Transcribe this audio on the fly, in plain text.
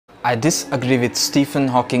I disagree with Stephen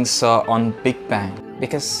Hawking sir on Big Bang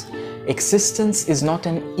because existence is not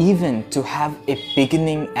an event to have a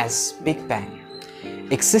beginning as Big Bang.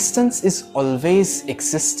 Existence is always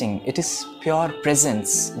existing. It is pure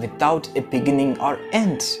presence without a beginning or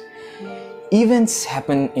end. Events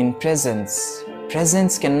happen in presence.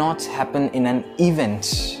 Presence cannot happen in an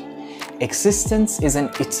event. Existence is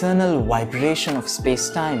an eternal vibration of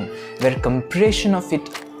space-time where compression of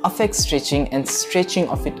it affects stretching and stretching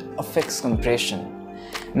of it affects compression.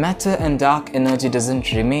 Matter and dark energy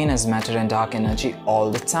doesn't remain as matter and dark energy all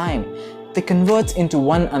the time. They convert into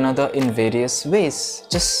one another in various ways,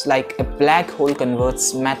 just like a black hole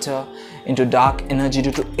converts matter into dark energy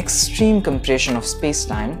due to extreme compression of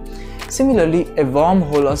space-time. Similarly, a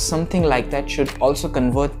wormhole or something like that should also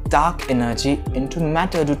convert dark energy into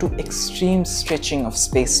matter due to extreme stretching of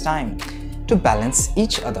space-time to balance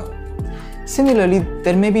each other. Similarly,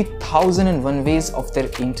 there may be 1001 ways of their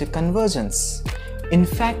interconvergence. In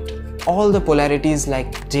fact, all the polarities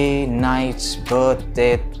like day, night, birth,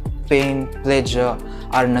 death, pain, pleasure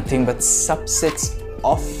are nothing but subsets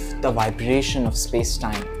of the vibration of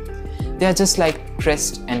space-time. They are just like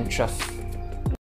crest and trough.